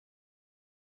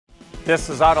This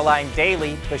is Autoline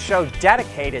Daily, the show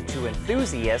dedicated to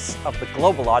enthusiasts of the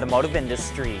global automotive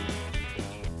industry.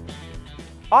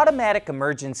 Automatic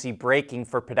emergency braking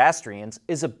for pedestrians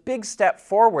is a big step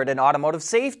forward in automotive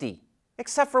safety,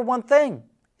 except for one thing: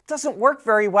 it doesn't work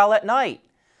very well at night.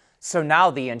 So now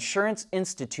the Insurance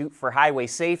Institute for Highway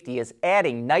Safety is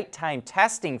adding nighttime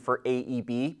testing for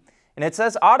AEB, and it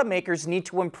says automakers need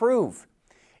to improve.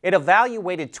 It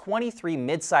evaluated 23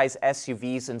 midsize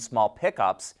SUVs and small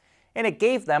pickups, and it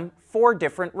gave them 4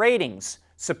 different ratings: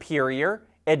 superior,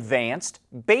 advanced,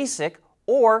 basic,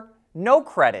 or no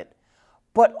credit.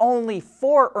 But only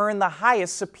 4 earned the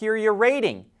highest superior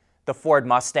rating: the Ford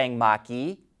Mustang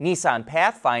Mach-E, Nissan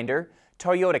Pathfinder,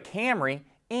 Toyota Camry,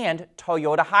 and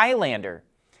Toyota Highlander.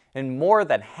 And more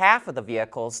than half of the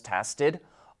vehicles tested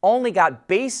only got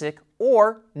basic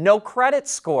or no credit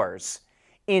scores.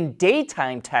 In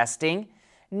daytime testing,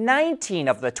 19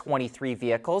 of the 23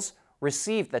 vehicles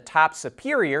received the top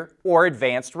superior or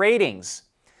advanced ratings.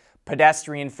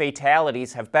 Pedestrian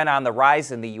fatalities have been on the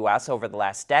rise in the U.S. over the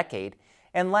last decade,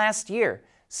 and last year,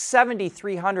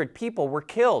 7,300 people were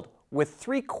killed, with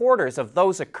 3/4 of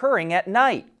those occurring at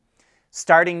night.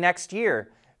 Starting next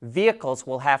year, vehicles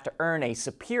will have to earn a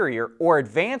superior or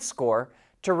advanced score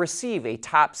to receive a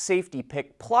Top Safety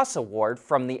Pick Plus award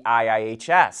from the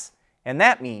IIHS, and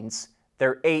that means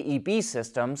their AEB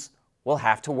systems will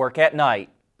have to work at night.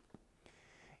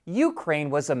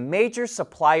 Ukraine was a major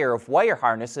supplier of wire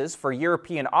harnesses for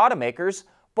European automakers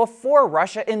before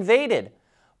Russia invaded,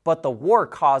 but the war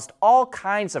caused all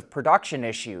kinds of production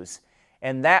issues,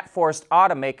 and that forced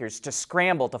automakers to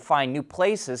scramble to find new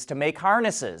places to make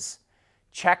harnesses.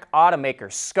 Czech automaker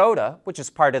Skoda, which is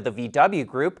part of the VW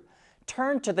Group,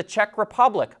 turned to the Czech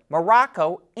Republic,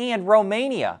 Morocco, and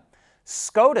Romania.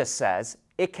 Skoda says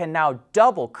it can now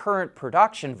double current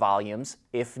production volumes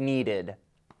if needed.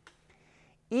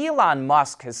 Elon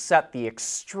Musk has set the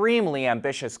extremely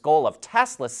ambitious goal of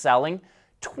Tesla selling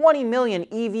 20 million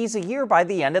EVs a year by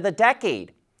the end of the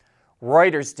decade.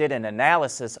 Reuters did an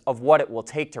analysis of what it will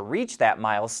take to reach that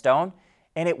milestone,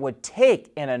 and it would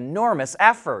take an enormous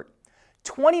effort.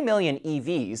 20 million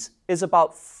EVs is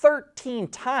about 13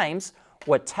 times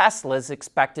what Tesla is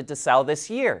expected to sell this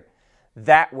year.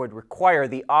 That would require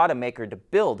the automaker to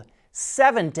build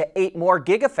 7 to 8 more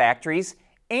gigafactories,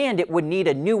 and it would need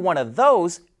a new one of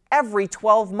those every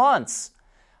 12 months.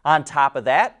 On top of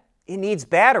that, it needs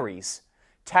batteries.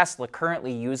 Tesla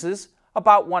currently uses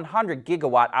about 100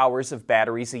 gigawatt hours of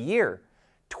batteries a year.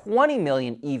 20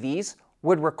 million EVs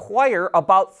would require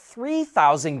about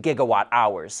 3,000 gigawatt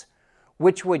hours,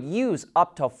 which would use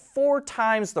up to 4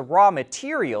 times the raw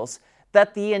materials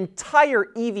that the entire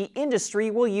EV industry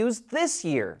will use this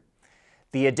year.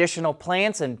 The additional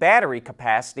plants and battery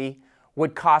capacity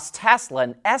would cost Tesla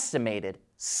an estimated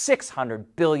 $600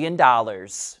 billion.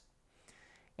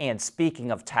 And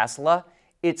speaking of Tesla,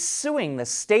 it's suing the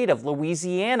state of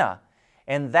Louisiana,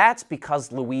 and that's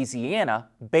because Louisiana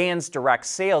bans direct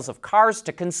sales of cars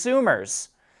to consumers.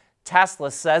 Tesla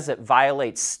says it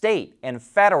violates state and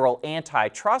federal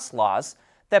antitrust laws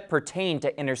that pertain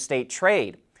to interstate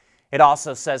trade. It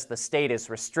also says the state is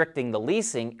restricting the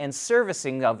leasing and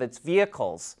servicing of its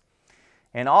vehicles.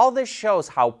 And all this shows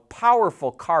how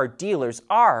powerful car dealers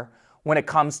are when it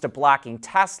comes to blocking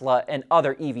Tesla and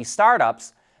other EV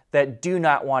startups that do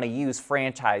not want to use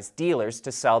franchise dealers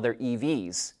to sell their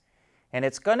EVs. And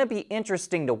it's going to be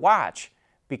interesting to watch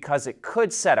because it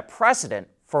could set a precedent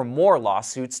for more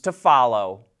lawsuits to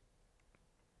follow.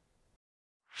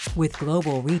 With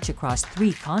global reach across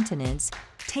 3 continents,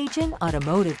 Teijin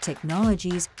Automotive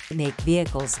Technologies make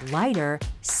vehicles lighter,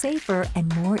 safer,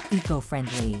 and more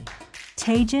eco-friendly.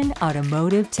 Teijin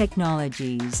Automotive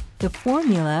Technologies, the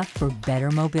formula for better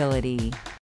mobility.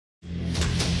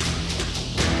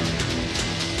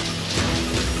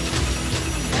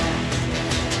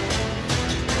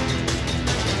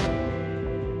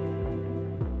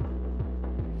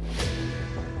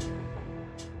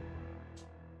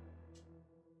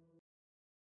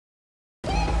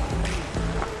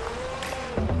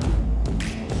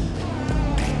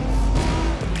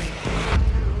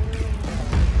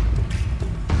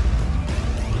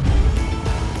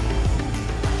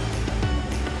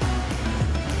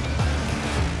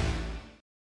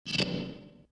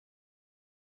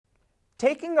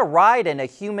 Taking a ride in a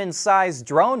human-sized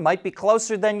drone might be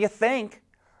closer than you think.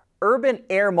 Urban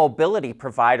air mobility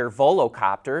provider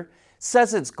Volocopter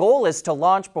says its goal is to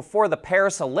launch before the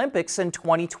Paris Olympics in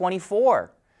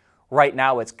 2024. Right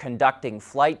now it's conducting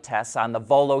flight tests on the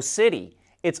Volo City,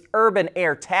 its urban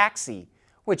air taxi,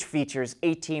 which features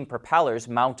 18 propellers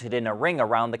mounted in a ring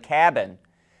around the cabin.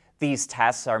 These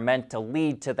tests are meant to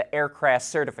lead to the aircraft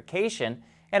certification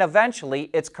and eventually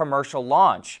its commercial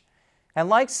launch. And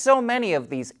like so many of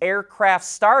these aircraft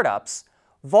startups,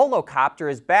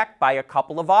 Volocopter is backed by a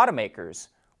couple of automakers,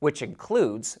 which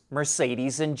includes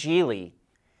Mercedes and Geely.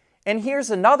 And here's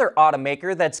another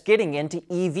automaker that's getting into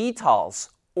eVTOLs,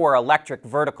 or electric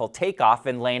vertical takeoff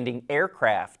and landing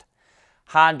aircraft.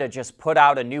 Honda just put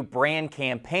out a new brand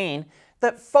campaign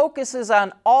that focuses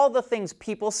on all the things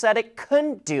people said it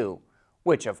couldn't do,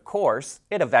 which of course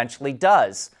it eventually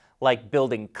does, like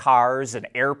building cars and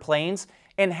airplanes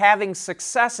and having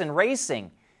success in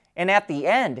racing. And at the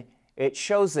end, it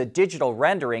shows a digital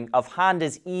rendering of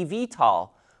Honda's eVTOL,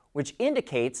 which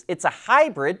indicates it's a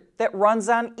hybrid that runs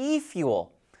on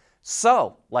e-fuel.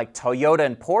 So, like Toyota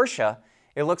and Porsche,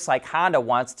 it looks like Honda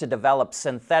wants to develop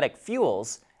synthetic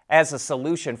fuels as a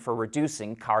solution for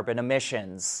reducing carbon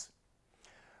emissions.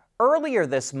 Earlier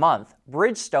this month,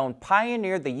 Bridgestone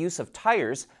pioneered the use of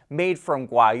tires made from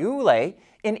Guayule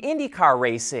in IndyCar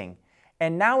racing,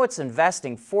 and now it's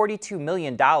investing $42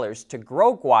 million to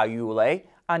grow Guayule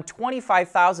on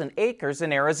 25,000 acres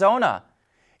in Arizona.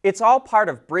 It's all part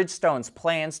of Bridgestone's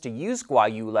plans to use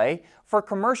Guayule for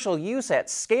commercial use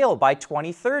at scale by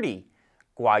 2030.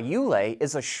 Guayule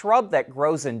is a shrub that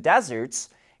grows in deserts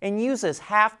and uses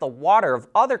half the water of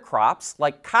other crops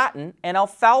like cotton and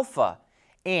alfalfa,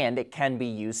 and it can be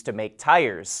used to make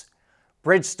tires.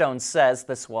 Bridgestone says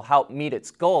this will help meet its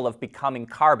goal of becoming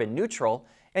carbon neutral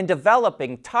and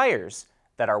developing tires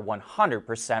that are 100%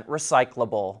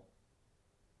 recyclable.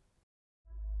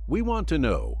 We want to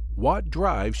know what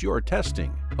drives your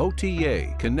testing.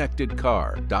 OTA, connected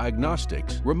car,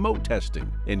 diagnostics, remote testing.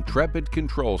 Intrepid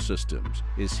Control Systems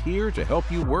is here to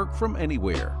help you work from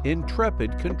anywhere.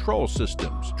 Intrepid Control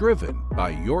Systems, driven by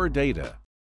your data.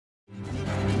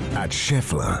 At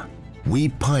Schaeffler, we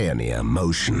pioneer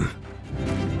motion.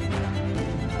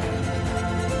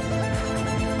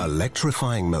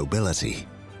 Electrifying mobility,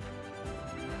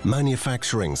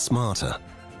 manufacturing smarter,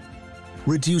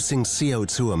 reducing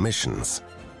CO2 emissions,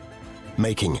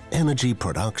 making energy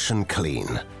production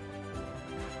clean.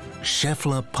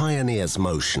 Schaeffler pioneers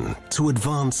motion to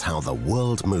advance how the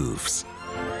world moves.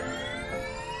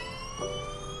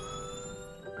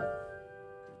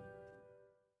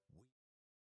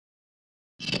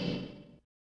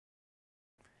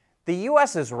 The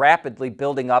U.S. is rapidly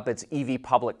building up its EV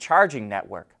public charging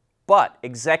network, but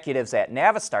executives at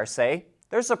Navistar say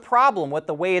there's a problem with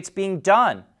the way it's being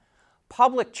done.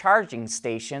 Public charging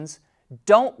stations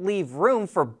don't leave room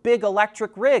for big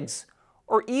electric rigs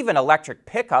or even electric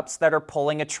pickups that are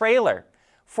pulling a trailer.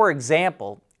 For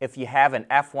example, if you have an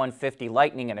F-150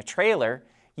 Lightning in a trailer,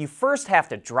 you first have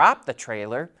to drop the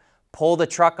trailer, pull the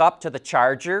truck up to the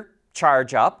charger,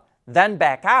 charge up, then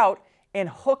back out, and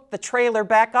hook the trailer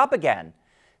back up again.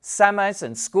 Semis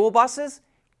and school buses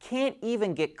can't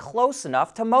even get close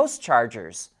enough to most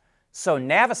chargers. So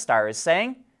Navistar is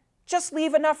saying, just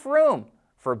leave enough room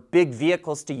for big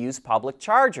vehicles to use public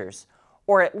chargers,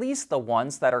 or at least the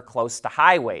ones that are close to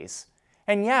highways.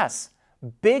 And yes,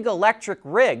 big electric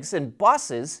rigs and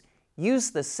buses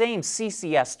use the same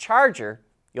CCS charger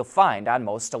you'll find on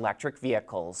most electric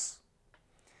vehicles.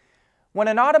 When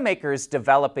an automaker is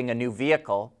developing a new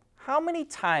vehicle, how many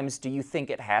times do you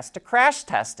think it has to crash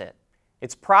test it?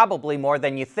 It's probably more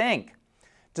than you think.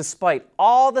 Despite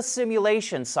all the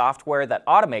simulation software that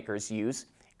automakers use,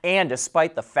 and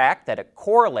despite the fact that it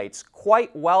correlates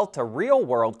quite well to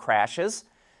real-world crashes,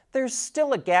 there's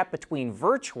still a gap between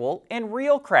virtual and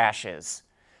real crashes.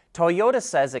 Toyota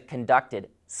says it conducted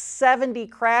 70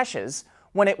 crashes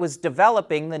when it was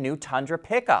developing the new Tundra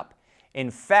pickup.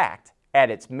 In fact, at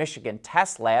its Michigan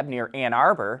test lab near Ann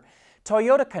Arbor,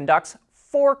 Toyota conducts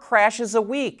 4 crashes a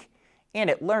week, and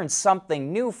it learns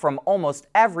something new from almost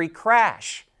every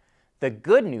crash. The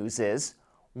good news is,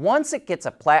 once it gets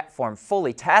a platform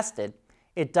fully tested,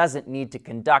 it doesn't need to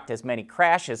conduct as many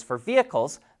crashes for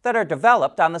vehicles that are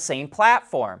developed on the same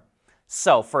platform.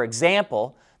 So, for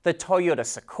example, the Toyota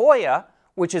Sequoia,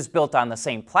 which is built on the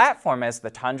same platform as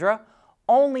the Tundra,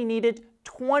 only needed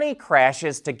 20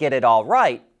 crashes to get it all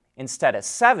right, instead of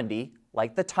 70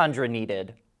 like the Tundra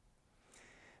needed.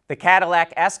 The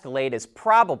Cadillac Escalade is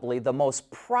probably the most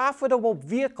profitable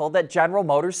vehicle that General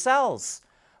Motors sells.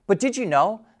 But did you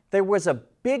know there was a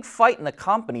big fight in the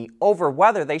company over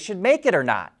whether they should make it or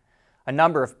not? A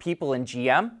number of people in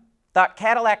GM thought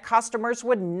Cadillac customers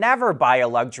would never buy a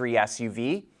luxury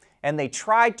SUV, and they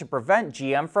tried to prevent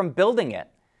GM from building it.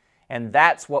 And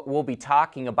that's what we'll be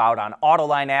talking about on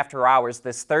Autoline After Hours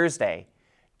this Thursday.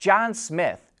 John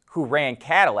Smith, who ran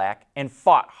Cadillac and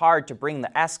fought hard to bring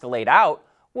the Escalade out,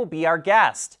 will be our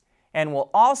guest. And we'll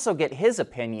also get his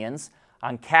opinions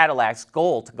on Cadillac's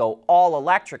goal to go all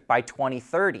electric by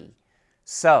 2030.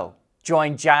 So,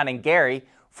 join John and Gary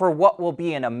for what will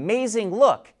be an amazing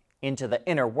look into the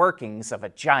inner workings of a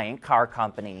giant car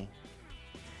company.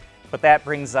 But that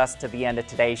brings us to the end of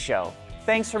today's show.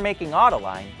 Thanks for making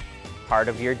Autoline part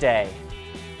of your day.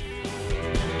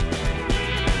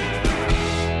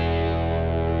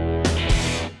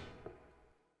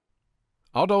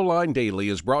 Autoline Daily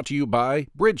is brought to you by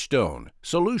Bridgestone,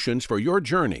 solutions for your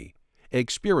journey.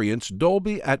 Experience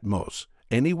Dolby Atmos,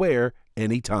 anywhere,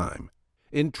 anytime.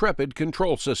 Intrepid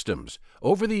Control Systems,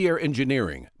 over-the-air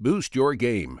engineering, boost your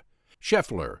game.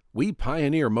 Scheffler, we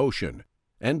pioneer motion.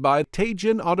 And by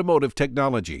Teijin Automotive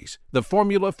Technologies, the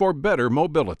formula for better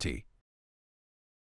mobility.